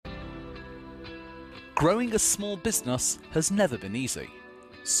Growing a small business has never been easy.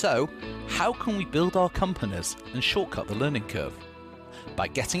 So, how can we build our companies and shortcut the learning curve? By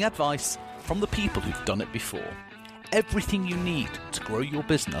getting advice from the people who've done it before. Everything you need to grow your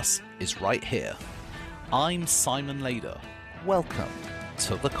business is right here. I'm Simon Lader. Welcome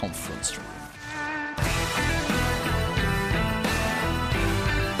to the conference room.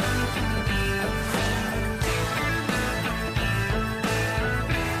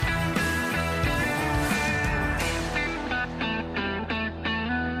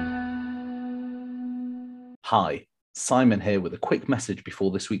 Hi, Simon here with a quick message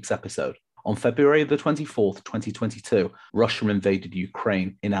before this week's episode. On February the 24th, 2022, Russia invaded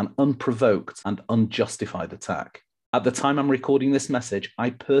Ukraine in an unprovoked and unjustified attack. At the time I'm recording this message, I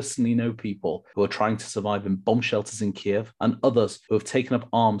personally know people who are trying to survive in bomb shelters in Kiev and others who have taken up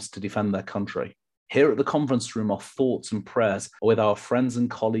arms to defend their country. Here at the conference room, our thoughts and prayers are with our friends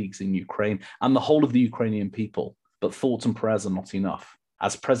and colleagues in Ukraine and the whole of the Ukrainian people. But thoughts and prayers are not enough.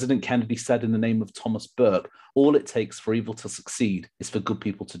 As President Kennedy said in the name of Thomas Burke, all it takes for evil to succeed is for good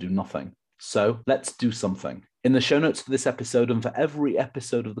people to do nothing. So let's do something. In the show notes for this episode and for every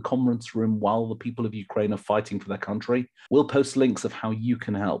episode of the conference room while the people of Ukraine are fighting for their country, we'll post links of how you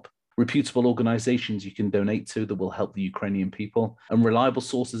can help, reputable organizations you can donate to that will help the Ukrainian people, and reliable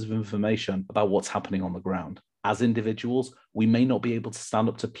sources of information about what's happening on the ground. As individuals, we may not be able to stand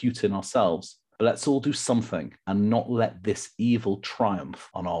up to Putin ourselves, but let's all do something and not let this evil triumph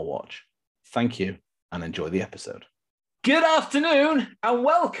on our watch. Thank you and enjoy the episode. Good afternoon and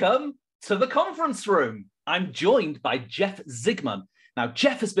welcome to the conference room. I'm joined by Jeff Zigman. Now,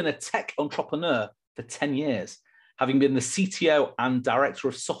 Jeff has been a tech entrepreneur for 10 years, having been the CTO and director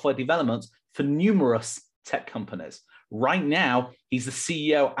of software development for numerous tech companies. Right now, he's the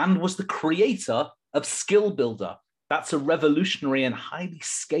CEO and was the creator of Skill Builder. That's a revolutionary and highly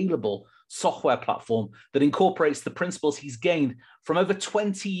scalable software platform that incorporates the principles he's gained from over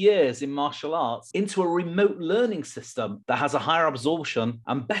 20 years in martial arts into a remote learning system that has a higher absorption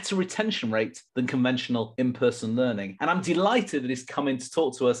and better retention rate than conventional in-person learning. And I'm delighted that he's come in to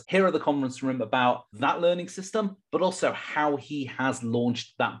talk to us here at the conference room about that learning system, but also how he has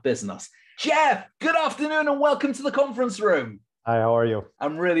launched that business. Jeff, good afternoon and welcome to the conference room. Hi, how are you?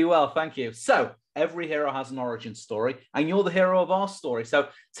 I'm really well, thank you. So, every hero has an origin story, and you're the hero of our story. So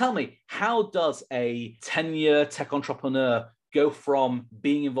tell me, how does a 10-year tech entrepreneur go from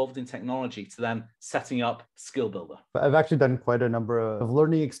being involved in technology to then setting up Skill Builder? I've actually done quite a number of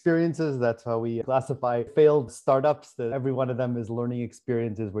learning experiences. That's how we classify failed startups. That every one of them is learning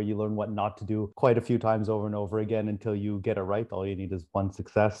experiences where you learn what not to do quite a few times over and over again until you get it right. All you need is one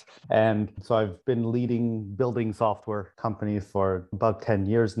success. And so I've been building software companies for about 10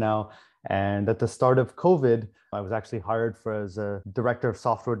 years now. And at the start of COVID, I was actually hired as a director of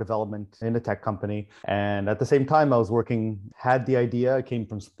software development in a tech company. And at the same time, I was had the idea, it came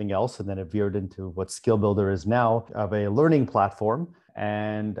from something else, and then it veered into what Skill Builder is now, of a learning platform.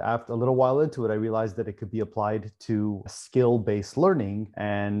 And after a little while into it, I realized that it could be applied to skill-based learning.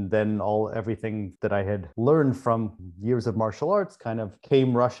 And then everything that I had learned from years of martial arts kind of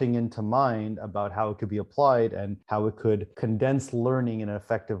came rushing into mind about how it could be applied and how it could condense learning in an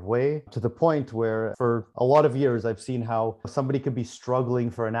effective way, to the point where for a lot of years, I've seen how somebody could be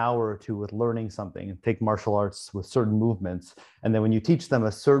struggling for an hour or two with learning something and take martial arts with certain movements. And then when you teach them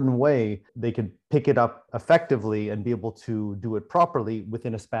a certain way, they could pick it up effectively and be able to do it properly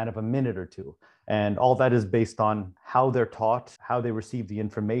within a span of a minute or two. And all that is based on how they're taught, how they receive the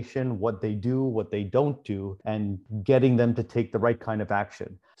information, what they do, what they don't do, and getting them to take the right kind of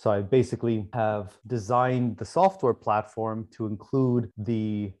action. So I basically have designed the software platform to include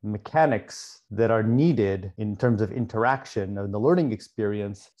the mechanics that are needed in terms of interaction and the learning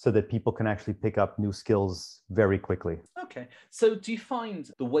experience so that people can actually pick up new skills very quickly. Okay. So do you find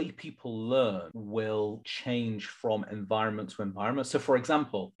the way people learn will change from environment to environment? So for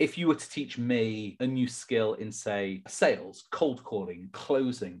example, if you were to teach me a new skill in, say, sales, cold calling,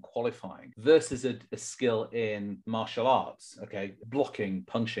 closing, qualifying, versus a skill in martial arts, okay, blocking,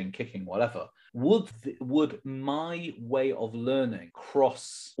 punching, kicking, whatever, would my way of learning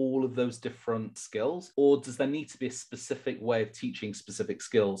cross all of those different skills? Or does there need to be a specific way of teaching specific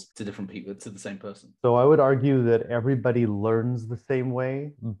skills to different people, to the same person? So I would argue that everybody learns the same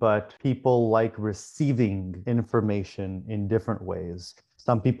way, but people like receiving information in different ways.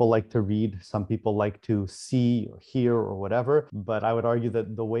 Some people like to read, some people like to see or hear or whatever. But I would argue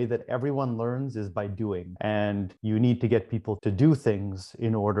that the way that everyone learns is by doing. And you need to get people to do things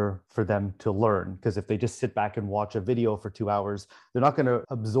in order for them to learn. Because if they just sit back and watch a video for 2 hours, they're not going to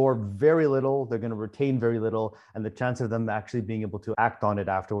absorb very little, they're going to retain very little, and the chance of them actually being able to act on it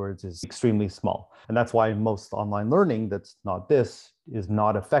afterwards is extremely small. And that's why most online learning that's not this is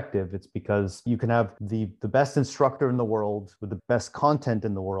not effective. It's because you can have the best instructor in the world with the best content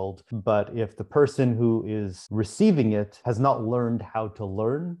in the world, but if the person who is receiving it has not learned how to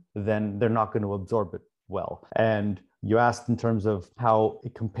learn, then they're not going to absorb it well. And you asked in terms of how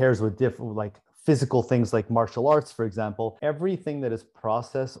it compares with different, like physical things like martial arts, for example. Everything that is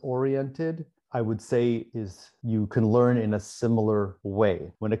process oriented, I would say, is you can learn in a similar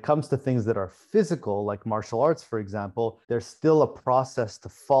way. When it comes to things that are physical, like martial arts, for example, there's still a process to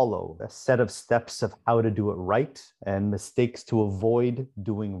follow, a set of steps of how to do it right and mistakes to avoid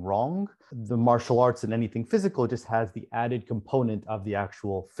doing wrong. The martial arts and anything physical just has the added component of the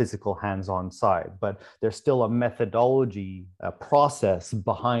actual physical hands-on side, but there's still a methodology, a process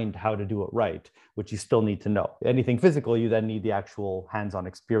behind how to do it right, which you still need to know. Anything physical, you then need the actual hands-on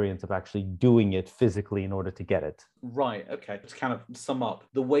experience of actually doing it physically in order to get it. Right. Okay. To kind of sum up,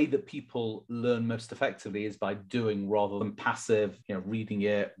 the way that people learn most effectively is by doing rather than passive, reading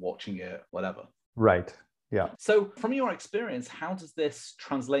it, watching it, whatever. Right. Yeah. So from your experience, how does this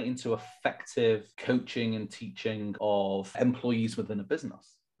translate into effective coaching and teaching of employees within a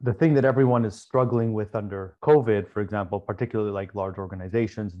business? The thing that everyone is struggling with under COVID, for example, particularly like large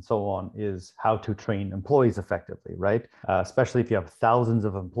organizations and so on, is how to train employees effectively, right? Especially if you have thousands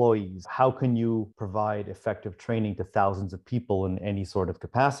of employees, how can you provide effective training to thousands of people in any sort of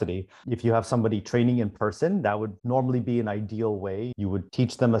capacity? If you have somebody training in person, that would normally be an ideal way. You would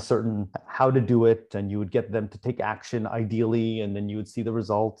teach them a certain how to do it, and you would get them to take action ideally, and then you would see the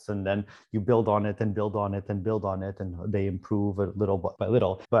results, and then you build on it and build on it and build on it, and they improve a little by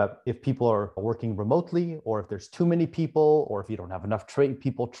little. But if people are working remotely, or if there's too many people, or if you don't have enough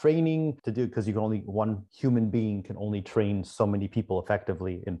people training to do, because one human being can only train so many people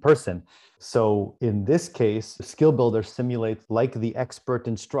effectively in person. So in this case, Skill Builder simulates like the expert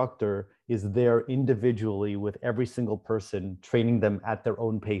instructor is there individually with every single person, training them at their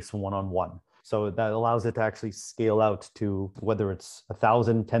own pace one-on-one. So that allows it to actually scale out to whether it's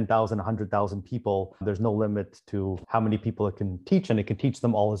 1,000, 10,000, 100,000 people. There's no limit to how many people it can teach, and it can teach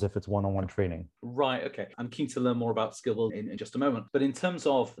them all as if it's one-on-one training. Right. Okay. I'm keen to learn more about Skill Builder in just a moment. But in terms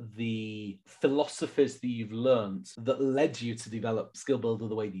of the philosophies that you've learned that led you to develop Skill Builder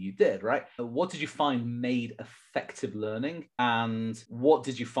the way that you did, right? What did you find made effective learning? And what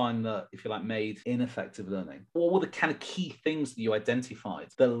did you find that, if you like, made ineffective learning? What were the kind of key things that you identified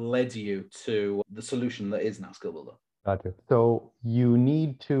that led you to the solution that is now Skill Builder? Gotcha. So you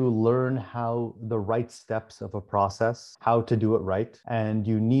need to learn how the right steps of a process, how to do it right, and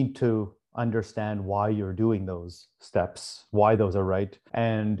you need to understand why you're doing those steps, why those are right.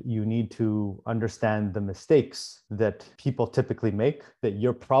 And you need to understand the mistakes that people typically make, that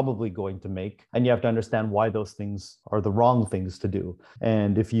you're probably going to make. And you have to understand why those things are the wrong things to do.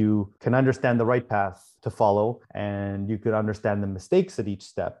 And if you can understand the right path to follow, and you could understand the mistakes at each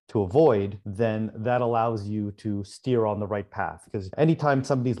step to avoid, then that allows you to steer on the right path. Because anytime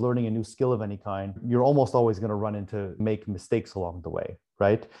somebody's learning a new skill of any kind, you're almost always going to run into make mistakes along the way.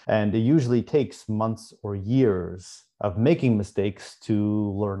 Right? And it usually takes months or years of making mistakes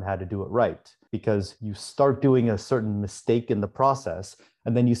to learn how to do it right, because you start doing a certain mistake in the process,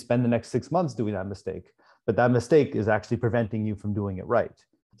 and then you spend the next 6 months doing that mistake. But that mistake is actually preventing you from doing it right.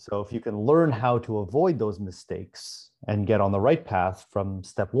 So if you can learn how to avoid those mistakes and get on the right path from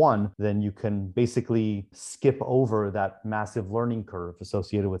step one, then you can basically skip over that massive learning curve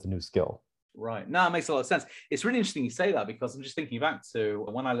associated with a new skill. Right. No, it makes a lot of sense. It's really interesting you say that, because I'm just thinking back to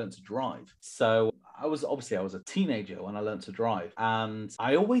when I learned to drive. So I was a teenager when I learned to drive, and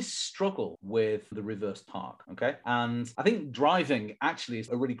I always struggle with the reverse park. Okay. And I think driving actually is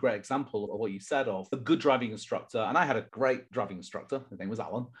a really great example of what you said of a good driving instructor. And I had a great driving instructor. His name was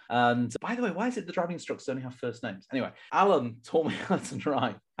Alan. And by the way, why is it the driving instructors only have first names? Anyway, Alan taught me how to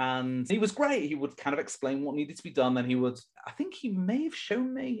drive. And he was great. He would kind of explain what needed to be done. Then I think he may have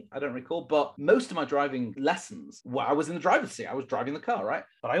shown me, I don't recall, but most of my driving lessons, I was in the driver's seat. I was driving the car, right?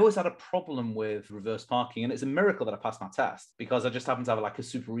 But I always had a problem with reverse parking. And it's a miracle that I passed my test, because I just happened to have like a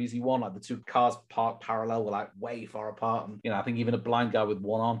super easy one. Like the two cars parked parallel were like way far apart. And, I think even a blind guy with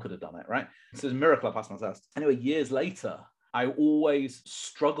one arm could have done it, right? So it's a miracle I passed my test. Anyway, years later, I always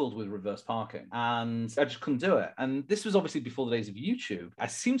struggled with reverse parking and I just couldn't do it. And this was obviously before the days of YouTube. I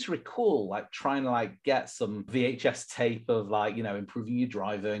seem to recall like trying to like get some VHS tape of like, you know, improving your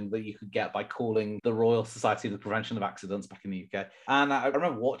driving that you could get by calling the Royal Society of the Prevention of Accidents back in the UK. And I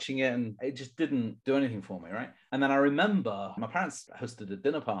remember watching it and it just didn't do anything for me, right? And then I remember my parents hosted a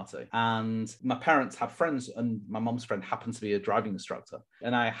dinner party and my parents had friends and my mom's friend happened to be a driving instructor.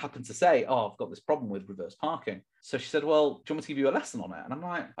 And I happened to say, oh, I've got this problem with reverse parking. So she said, well, do you want me to give you a lesson on it? And I'm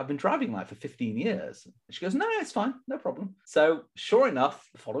like, I've been driving like for 15 years. And she goes, no, it's fine. No problem. So sure enough,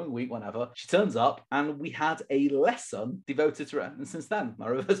 the following week, whenever, she turns up and we had a lesson devoted to it. And since then, my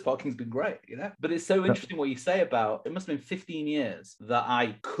reverse parking's been great, you know? But it's so interesting what you say about, it must have been 15 years that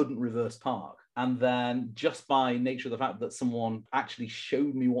I couldn't reverse park. And then just by nature of the fact that someone actually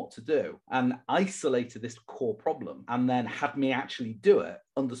showed me what to do and isolated this core problem and then had me actually do it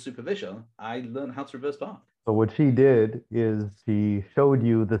under supervision, I learned how to reverse park. So what she did is she showed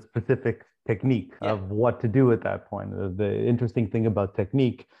you the specific technique of what to do at that point. The interesting thing about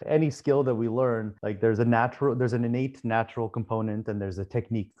technique, any skill that we learn, like there's an innate natural component and there's a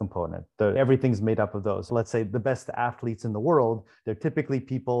technique component. Everything's made up of those. Let's say the best athletes in the world, they're typically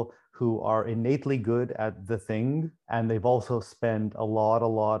people who are innately good at the thing, and they've also spent a lot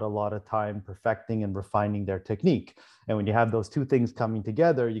of time perfecting and refining their technique. And when you have those two things coming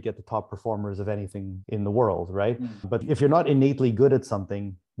together, you get the top performers of anything in the world, right? But if you're not innately good at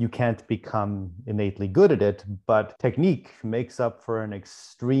something, you can't become innately good at it. But technique makes up for an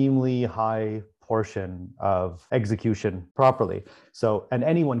extremely high portion of execution properly. So, and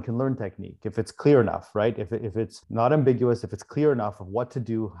anyone can learn technique if it's clear enough, right? If it's not ambiguous, if it's clear enough of what to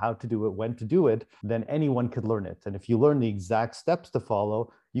do, how to do it, when to do it, then anyone could learn it. And if you learn the exact steps to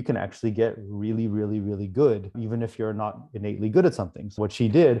follow, you can actually get really, really, really good, even if you're not innately good at something. So what she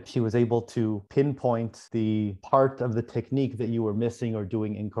did, she was able to pinpoint the part of the technique that you were missing or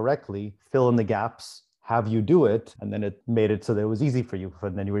doing incorrectly, fill in the gaps, have you do it, and then it made it so that it was easy for you.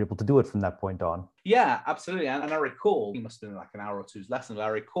 And then you were able to do it from that point on. Yeah, absolutely. And I recall, it must have been like an hour or two's lesson, but I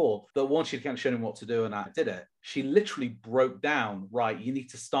recall that once she'd kind of shown him what to do and I did it, she literally broke down, right, you need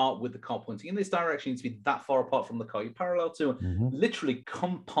to start with the car pointing in this direction, you need to be that far apart from the car you're parallel to, literally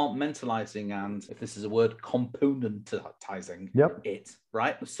compartmentalizing and, if this is a word, componentizing it,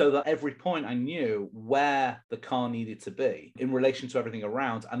 right? So that every point I knew where the car needed to be in relation to everything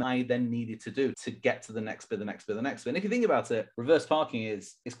around, and I then needed to do to get to the next bit, the next bit, the next bit. And if you think about it, reverse parking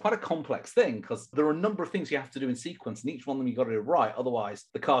is quite a complex thing because there are a number of things you have to do in sequence, and each one of them you got to do right. Otherwise,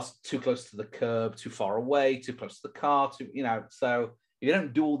 the car's too close to the curb, too far away, too close to the car, so if you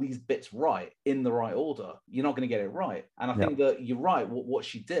don't do all these bits right in the right order, you're not going to get it right. And I think that you're right. What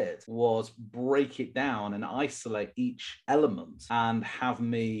she did was break it down and isolate each element and have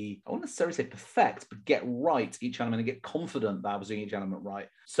me, I won't necessarily say perfect, but get right each element and get confident that I was doing each element right.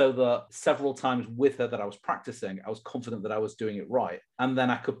 So that several times with her that I was practicing, I was confident that I was doing it right. And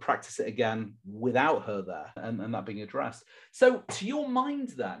then I could practice it again without her there and that being addressed. So to your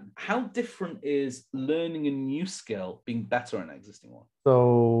mind then, how different is learning a new skill being better in an existing one?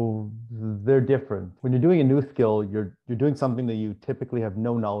 So they're different. When you're doing a new skill, you're doing something that you typically have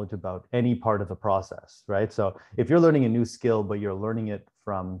no knowledge about any part of the process, right? So if you're learning a new skill, but you're learning it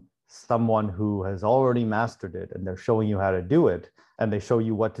from someone who has already mastered it and they're showing you how to do it, and they show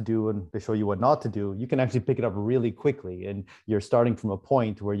you what to do and they show you what not to do, you can actually pick it up really quickly. And you're starting from a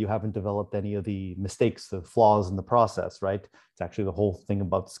point where you haven't developed any of the mistakes, the flaws in the process, right? It's actually the whole thing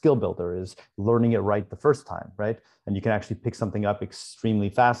about Skill Builder is learning it right the first time, right? And you can actually pick something up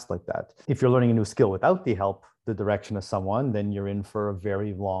extremely fast like that. If you're learning a new skill without the help, the direction of someone, then you're in for a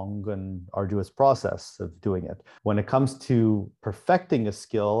very long and arduous process of doing it. When it comes to perfecting a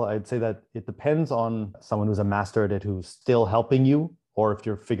skill, I'd say that it depends on someone who's a master at it, who's still helping you, or if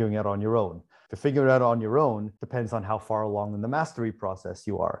you're figuring it out on your own. If you're figuring it out on your own, depends on how far along in the mastery process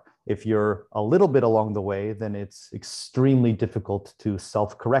you are. If you're a little bit along the way, then it's extremely difficult to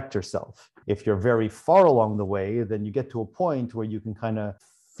self-correct yourself. If you're very far along the way, then you get to a point where you can kind of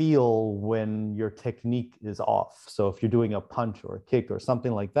feel when your technique is off. So if you're doing a punch or a kick or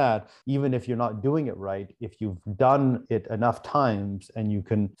something like that, even if you're not doing it right, if you've done it enough times and you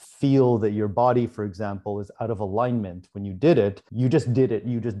can feel that your body, for example, is out of alignment when you did it, you just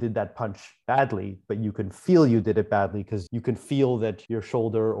did that punch badly, but you can feel you did it badly because you can feel that your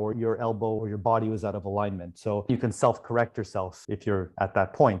shoulder or your elbow or your body was out of alignment. So you can self-correct yourself if you're at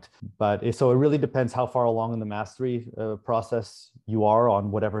that point. But so it really depends how far along in the mastery process you are on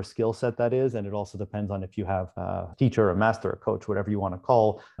whatever skill set that is. And it also depends on if you have a teacher, a master, a coach, whatever you want to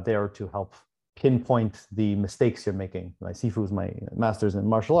call there to help pinpoint the mistakes you're making. My Sifu, who's my master's in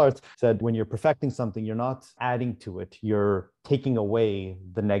martial arts, said when you're perfecting something, you're not adding to it, you're taking away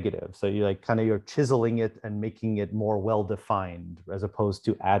the negative. So you're like you're chiseling it and making it more well-defined as opposed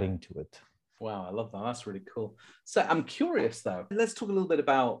to adding to it. Wow, I love that. That's really cool. So I'm curious though. Let's talk a little bit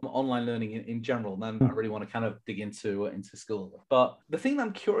about online learning in general. And then I really want to kind of dig into school. But the thing that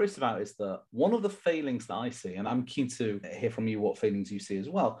I'm curious about is that one of the failings that I see, and I'm keen to hear from you what failings you see as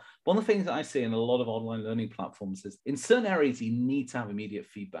well. One of the things that I see in a lot of online learning platforms is in certain areas you need to have immediate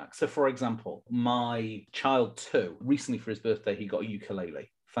feedback. So for example, my child 2, recently for his birthday, he got a ukulele.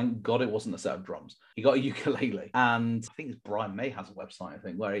 Thank God it wasn't a set of drums. He got a ukulele. And I think it's Brian May has a website, I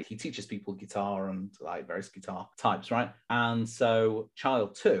think, where he teaches people guitar and like various guitar types, right? And so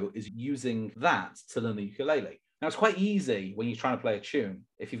child 2 is using that to learn the ukulele. Now, it's quite easy when you're trying to play a tune,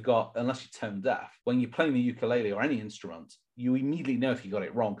 if you've got, unless you're tone deaf, when you're playing the ukulele or any instrument, you immediately know if you got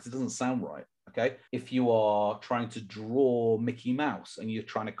it wrong because it doesn't sound right. Okay. If you are trying to draw Mickey Mouse and you're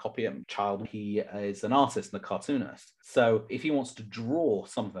trying to copy a child, he is an artist and a cartoonist. So if he wants to draw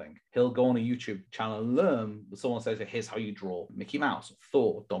something, he'll go on a YouTube channel and learn. Someone says, here's how you draw Mickey Mouse or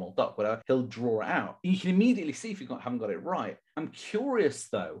Thor, or Donald Duck, whatever. He'll draw it out. You can immediately see if you haven't got it right. I'm curious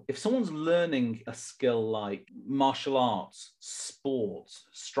though, if someone's learning a skill like martial arts, sports,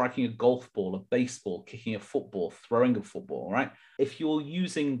 striking a golf ball, a baseball, kicking a football, throwing a football, right? If you're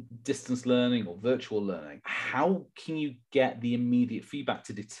using distance learning or virtual learning, how can you get the immediate feedback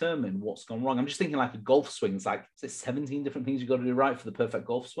to determine what's gone wrong? I'm just thinking like a golf swing. It's like, is it 17 different things you've got to do right for the perfect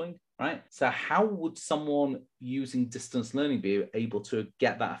golf swing, right? So how would someone using distance learning be able to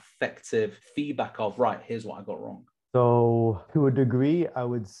get that effective feedback of, right, here's what I got wrong? So to a degree, I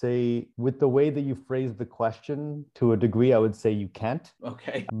would say with the way that you phrase the question, to a degree, I would say you can't.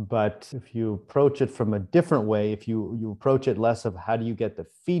 Okay. But if you approach it from a different way, if you approach it less of how do you get the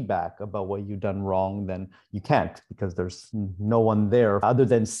feedback about what you've done wrong, then you can't because there's no one there other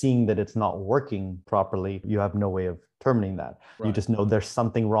than seeing that it's not working properly. You have no way of determining that. Right. You just know there's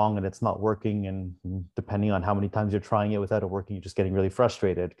something wrong and it's not working. And depending on how many times you're trying it without it working, you're just getting really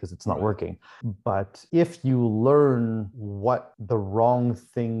frustrated because it's not working. But if you learn what the wrong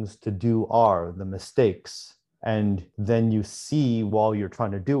things to do are, the mistakes, and then you see while you're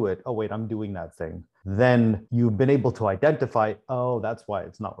trying to do it, oh, wait, I'm doing that thing. Then you've been able to identify, oh, that's why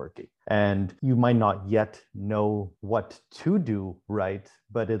it's not working. And you might not yet know what to do right,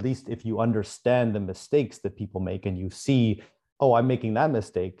 but at least if you understand the mistakes that people make and you see, oh, I'm making that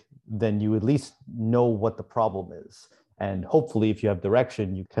mistake, then you at least know what the problem is. And hopefully, if you have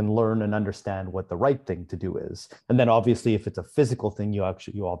direction, you can learn and understand what the right thing to do is. And then obviously, if it's a physical thing, you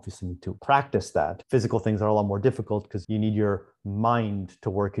obviously need to practice that. Physical things are a lot more difficult because you need your mind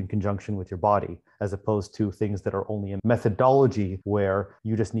to work in conjunction with your body, as opposed to things that are only a methodology where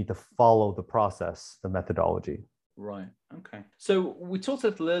you just need to follow the process, the methodology. Right. Okay. So we talked a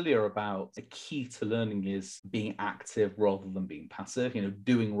little earlier about the key to learning is being active rather than being passive,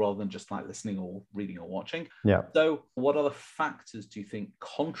 doing rather than just like listening or reading or watching. Yeah. So what other factors do you think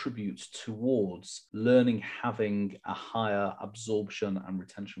contributes towards learning having a higher absorption and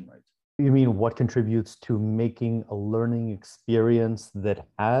retention rate? You mean what contributes to making a learning experience that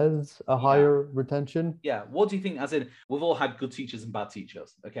has a higher retention? Yeah. What do you think, as in, we've all had good teachers and bad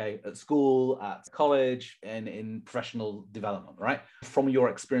teachers, okay? At school, at college, and in professional development, right? From your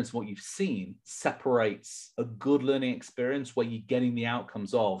experience, what you've seen separates a good learning experience where you're getting the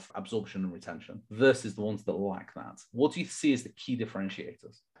outcomes of absorption and retention versus the ones that lack that. What do you see as the key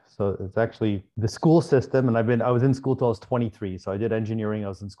differentiators? So it's actually the school system. And I was in school till I was 23. So I did engineering. I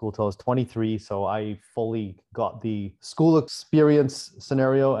was in school till I was 23. So I fully got the school experience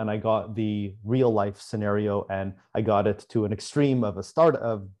scenario and I got the real life scenario. And I got it to an extreme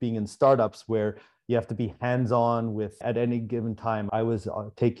of being in startups where you have to be hands-on with at any given time. I was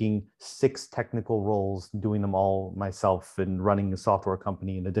taking 6 technical roles, doing them all myself and running a software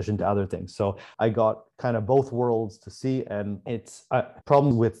company in addition to other things. So I got kind of both worlds to see. And it's a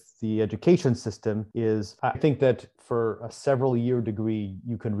problem with the education system is I think that for a several year degree,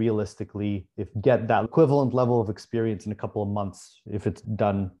 you can realistically get that equivalent level of experience in a couple of months if it's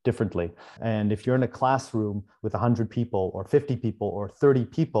done differently. And if you're in a classroom with 100 people or 50 people or 30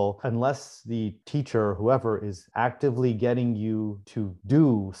 people, unless the teacher, whoever is actively getting you to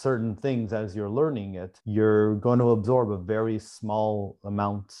do certain things as you're learning it, you're going to absorb a very small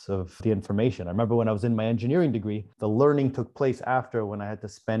amount of the information. I remember when I was in my engineering degree, the learning took place after when I had to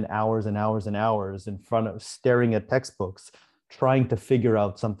spend hours and hours and hours in front of staring at textbooks, trying to figure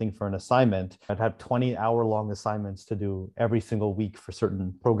out something for an assignment. I'd have 20-hour-long assignments to do every single week for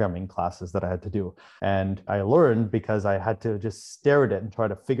certain programming classes that I had to do. And I learned because I had to just stare at it and try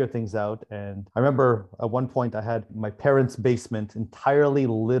to figure things out. And I remember at one point I had my parents' basement entirely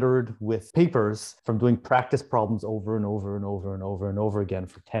littered with papers from doing practice problems over and over and over and over and over again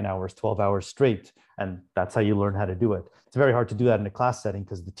for 10 hours, 12 hours straight. And that's how you learn how to do it. It's very hard to do that in a class setting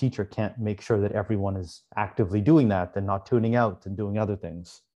because the teacher can't make sure that everyone is actively doing that and not tuning out and doing other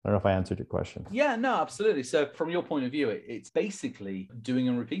things. I don't know if I answered your question. Yeah, no, absolutely. So from your point of view, it's basically doing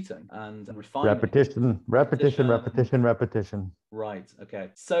and repeating and refining. Repetition. Right. Okay.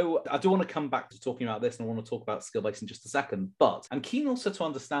 So I do want to come back to talking about this, and I want to talk about skill-based in just a second, but I'm keen also to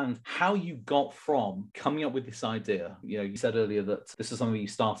understand how you got from coming up with this idea. You said earlier that this is something you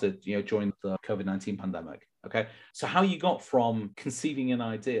started, during the COVID-19 pandemic. Okay. So how you got from conceiving an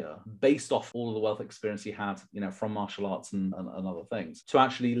idea based off all of the wealth experience you had, from martial arts and other things, to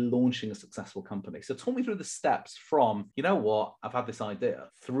actually launching a successful company. So talk me through the steps from, I've had this idea,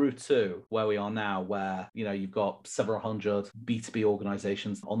 through to where we are now, where, you've got several hundred B2B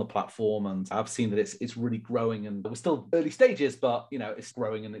organizations on the platform. And I've seen that it's really growing, and we're still early stages, but, it's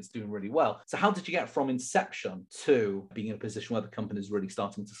growing and it's doing really well. So how did you get from inception to being in a position where the company is really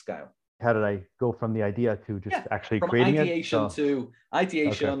starting to scale? How did I go from the idea to just actually creating it? To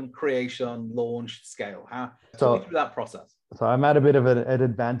ideation, creation, launch, scale. Talk me through that process. So I'm at a bit of an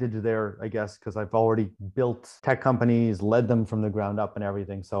advantage there, I guess, because I've already built tech companies, led them from the ground up and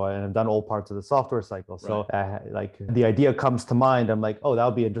everything. So I've done all parts of the software cycle. So the idea comes to mind. I'm like, oh, that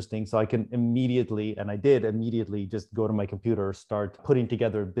would be interesting. So I can immediately, and I did immediately, just go to my computer, start putting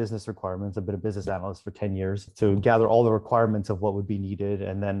together business requirements. I've been a business analyst for 10 years to gather all the requirements of what would be needed.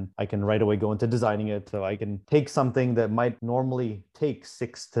 And then I can right away go into designing it. So I can take something that might normally take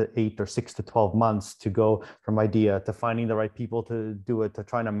 6 to 8 or 6 to 12 months to go from idea to finding the right people to do it, to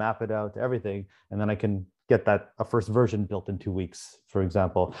trying to map it out, to everything. And then I can get a first version built in 2 weeks, for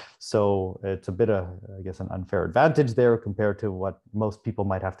example. So it's a bit of, I guess, an unfair advantage there compared to what most people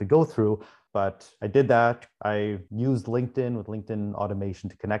might have to go through. But I did that. I used LinkedIn with LinkedIn automation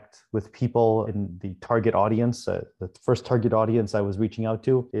to connect with people in the target audience. The first target audience I was reaching out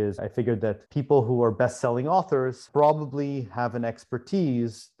to is, I figured that people who are best-selling authors probably have an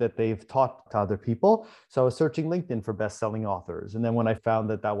expertise that they've taught to other people. So I was searching LinkedIn for best-selling authors. And then when I found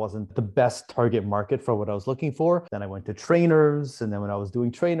that that wasn't the best target market for what I was looking for, then I went to trainers. And then when I was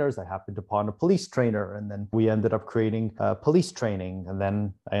doing trainers, I happened upon a police trainer. And then we ended up creating police training. And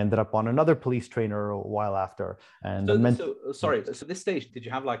then I ended up on another police trainer a while after. And so this stage, did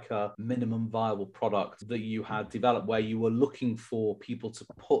you have like a minimum viable product that you had developed where you were looking for people to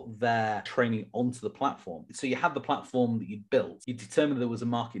put their training onto the platform? So you had the platform that you built, you determined there was a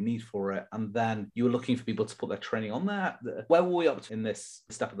market need for it, and then you were looking for people to put their training on there. Where were we up to in this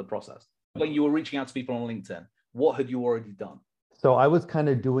step of the process? When you were reaching out to people on LinkedIn, what had you already done? So I was kind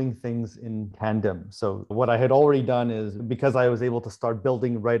of doing things in tandem. So what I had already done is, because I was able to start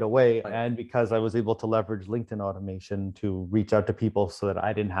building right away, and because I was able to leverage LinkedIn automation to reach out to people so that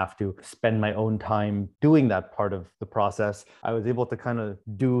I didn't have to spend my own time doing that part of the process, I was able to kind of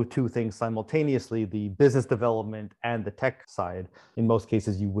do two things simultaneously, the business development and the tech side. In most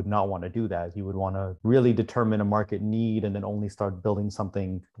cases, you would not want to do that. You would want to really determine a market need and then only start building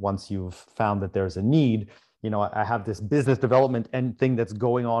something once you've found that there's a need. I have this business development and thing that's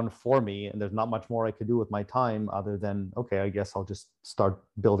going on for me, and there's not much more I could do with my time other than, okay, I guess I'll just start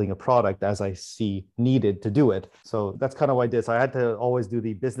building a product as I see needed to do it. So that's kind of what I did. So I had to always do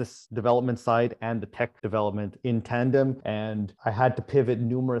the business development side and the tech development in tandem. And I had to pivot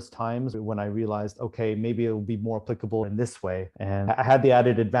numerous times when I realized, okay, maybe it will be more applicable in this way. And I had the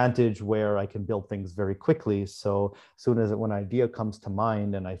added advantage where I can build things very quickly. So as soon as when an idea comes to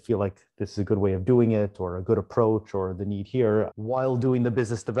mind and I feel like this is a good way of doing it, or a good approach, or the need here, while doing the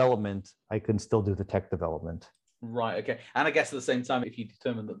business development, I can still do the tech development. Right. Okay. And I guess at the same time, if you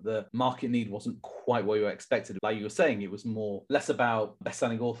determined that the market need wasn't quite what you expected, like you were saying, it was less about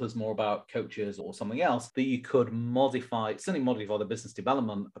best-selling authors, more about coaches or something else, that you could certainly modify the business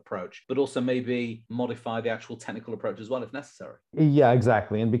development approach, but also maybe modify the actual technical approach as well if necessary. Yeah,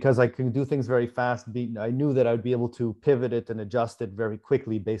 exactly. And because I can do things very fast, I knew that I'd be able to pivot it and adjust it very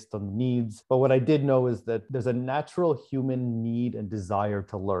quickly based on the needs. But what I did know is that there's a natural human need and desire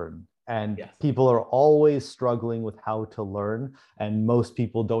to learn. And people are always struggling with how to learn, and most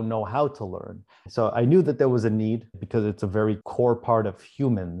people don't know how to learn. So I knew that there was a need because it's a very core part of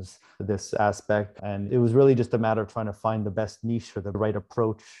humans, this aspect. And it was really just a matter of trying to find the best niche for the right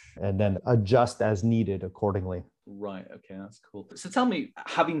approach and then adjust as needed accordingly. Right. Okay, that's cool. So tell me,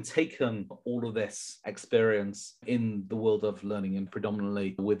 having taken all of this experience in the world of learning and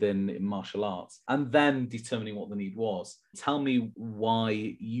predominantly within martial arts, and then determining what the need was, tell me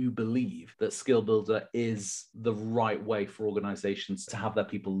why you believe that Skill Builder is the right way for organizations to have their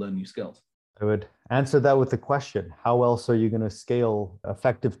people learn new skills. I would answer that with the question, how else are you going to scale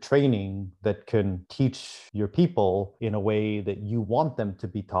effective training that can teach your people in a way that you want them to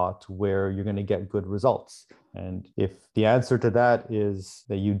be taught, where you're going to get good results? And if the answer to that is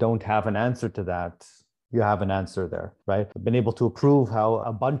that you don't have an answer to that, you have an answer there, right? I've been able to approve how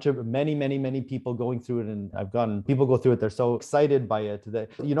a bunch of many people going through it, and I've gotten people go through it. They're so excited by it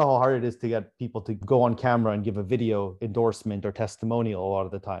that you know how hard it is to get people to go on camera and give a video endorsement or testimonial a lot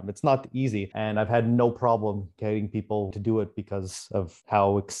of the time. It's not easy. And I've had no problem getting people to do it because of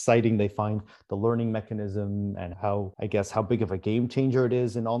how exciting they find the learning mechanism and how big of a game changer it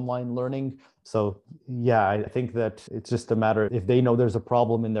is in online learning. So yeah, I think that it's just a matter, if they know there's a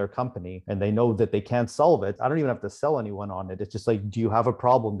problem in their company and they know that they can't solve it, I don't even have to sell anyone on it. It's just like, do you have a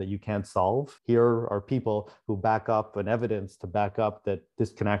problem that you can't solve? Here are people who back up and evidence to back up that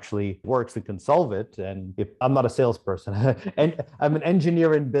this can actually works and can solve it. And if I'm not a salesperson and I'm an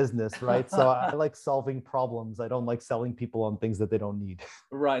engineer in business, right? So I like solving problems. I don't like selling people on things that they don't need.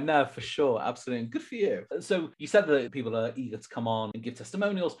 Right, no, for sure. Absolutely. Good for you. So you said that people are eager to come on and give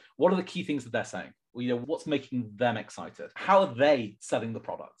testimonials. What are the key things that they're saying? Well, what's making them excited? How are they selling the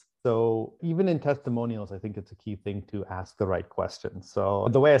product? So even in testimonials, I think it's a key thing to ask the right questions. So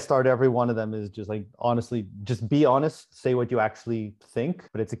the way I start every one of them is just like, honestly, just be honest, say what you actually think.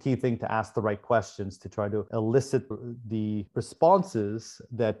 But it's a key thing to ask the right questions to try to elicit the responses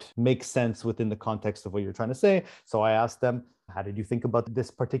that make sense within the context of what you're trying to say. So I asked them, how did you think about this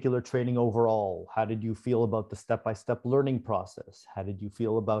particular training overall? How did you feel about the step-by-step learning process? How did you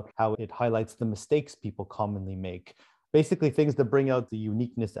feel about how it highlights the mistakes people commonly make? Basically things that bring out the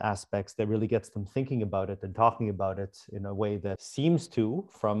uniqueness aspects that really gets them thinking about it and talking about it in a way that seems to,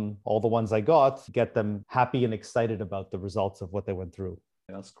 from all the ones I got, get them happy and excited about the results of what they went through.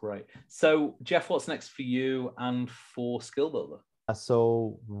 That's great. So Jeff, what's next for you and for Skill Builder?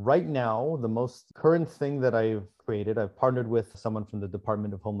 So right now, the most current thing that I've created, I've partnered with someone from the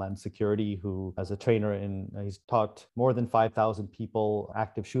Department of Homeland Security who, as a trainer, he's taught more than 5,000 people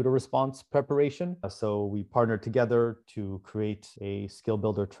active shooter response preparation. So we partnered together to create a skill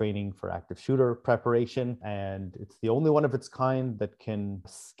builder training for active shooter preparation. And it's the only one of its kind that can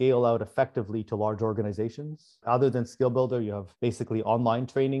scale out effectively to large organizations. Other than skill builder, you have basically online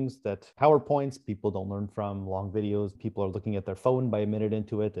trainings that PowerPoints, people don't learn from, long videos, people are looking at their phone by a minute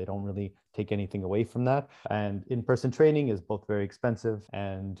into it. They don't really take anything away from that. And in-person training is both very expensive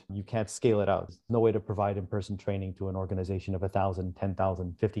and you can't scale it out. There's no way to provide in-person training to an organization of 1,000,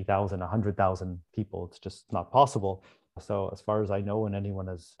 10,000, 50,000, 100,000 people. It's just not possible. So as far as I know, and anyone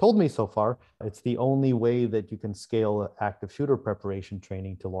has told me so far, it's the only way that you can scale active shooter preparation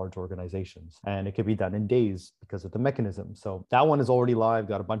training to large organizations. And it can be done in days because of the mechanism. So that one is already live,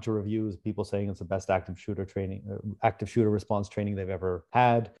 got a bunch of reviews, people saying it's the best active shooter training, active shooter response training they've ever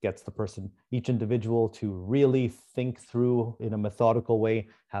had. Gets the person, each individual, to really think through in a methodical way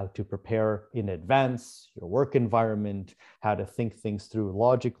how to prepare in advance, your work environment, how to think things through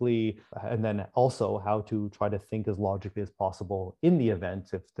logically, and then also how to try to think as logically as possible in the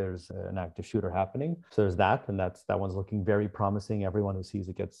event if there's an active shooter happening. So there's that, and that one's looking very promising. Everyone who sees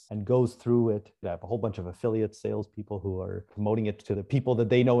it gets and goes through it. I have a whole bunch of affiliate salespeople who are promoting it to the people that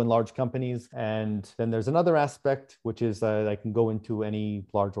they know in large companies. And then there's another aspect, which is I can go into any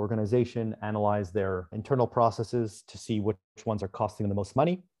large organization, analyze their internal processes to see which ones are costing them the most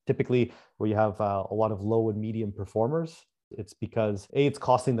money. Typically, where you have a lot of low and medium performers, it's because it's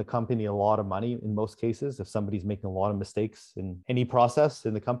costing the company a lot of money in most cases if somebody's making a lot of mistakes in any process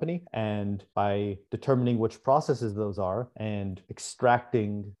in the company. And by determining which processes those are and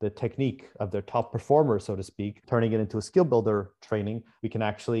extracting the technique of their top performers, so to speak, turning it into a skill builder training, we can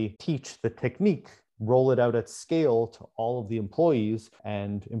actually teach the technique, roll it out at scale to all of the employees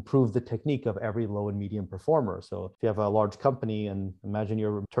and improve the technique of every low and medium performer. So if you have a large company and imagine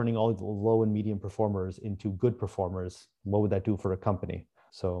you're turning all the low and medium performers into good performers, what would that do for a company?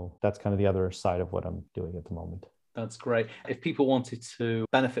 So that's kind of the other side of what I'm doing at the moment. That's great. If people wanted to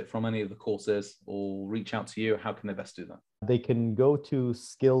benefit from any of the courses or reach out to you, how can they best do that? They can go to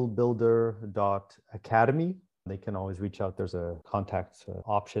skillbuilder.academy. They can always reach out. There's a contact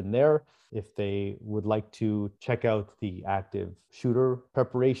option there. If they would like to check out the active shooter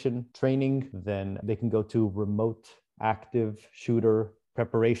preparation training, then they can go to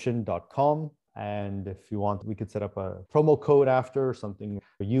remoteactiveshooterpreparation.com. And if you want, we could set up a promo code after something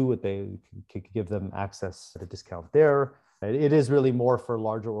for you. They could give them access at a discount there. It is really more for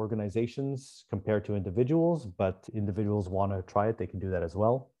larger organizations compared to individuals, but individuals want to try it, they can do that as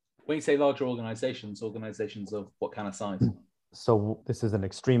well. When you say larger organizations of what kind of size? So this is an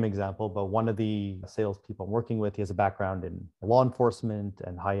extreme example, but one of the salespeople I'm working with, he has a background in law enforcement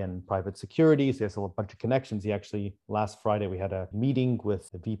and high-end private security. So he has a bunch of connections. He actually, last Friday, we had a meeting with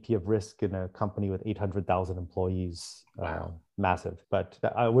the VP of risk in a company with 800,000 employees. Wow. Massive, but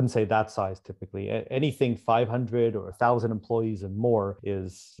I wouldn't say that size typically. Anything 500 or 1,000 employees and more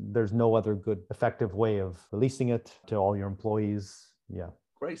there's no other good effective way of releasing it to all your employees. Yeah.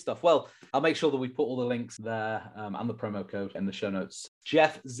 Great stuff. Well, I'll make sure that we put all the links there and the promo code in the show notes.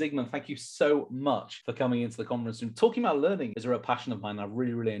 Jeff Zigman, thank you so much for coming into the conference room. Talking about learning is a real passion of mine. I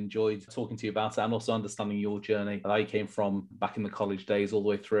really, really enjoyed talking to you about it and also understanding your journey, how you came from back in the college days all the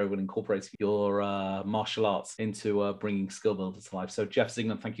way through and incorporating your martial arts into bringing Skill Builder to life. So Jeff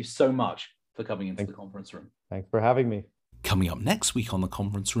Zigman, thank you so much for coming into the conference room. Thanks for having me. Coming up next week on the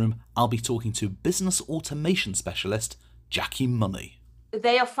conference room, I'll be talking to business automation specialist Jackie Money.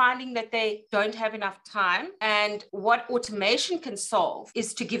 They are finding that they don't have enough time, and what automation can solve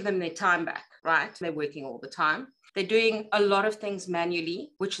is to give them their time back, right? They're working all the time. They're doing a lot of things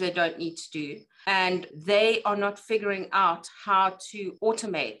manually, which they don't need to do, and they are not figuring out how to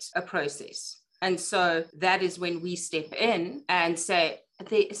automate a process. And so that is when we step in and say,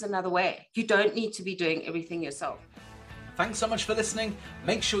 there is another way. You don't need to be doing everything yourself. Thanks so much for listening.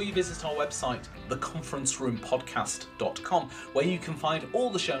 Make sure you visit our website, theconferenceroompodcast.com, where you can find all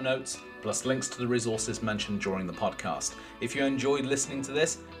the show notes, plus links to the resources mentioned during the podcast. If you enjoyed listening to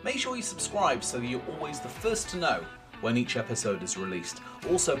this, make sure you subscribe so that you're always the first to know when each episode is released.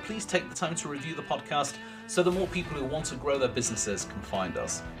 Also, please take the time to review the podcast so that more people who want to grow their businesses can find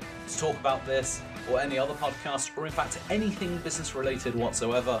us. To talk about this or any other podcast, or in fact anything business related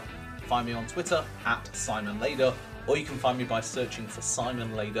whatsoever, find me on Twitter @SimonLader, or you can find me by searching for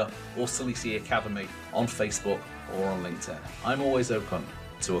Simon Lader or Salisi Academy on Facebook or on LinkedIn. I'm always open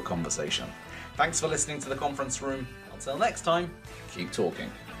to a conversation. Thanks for listening to The Conference Room. Until next time, keep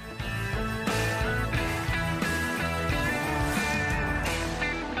talking.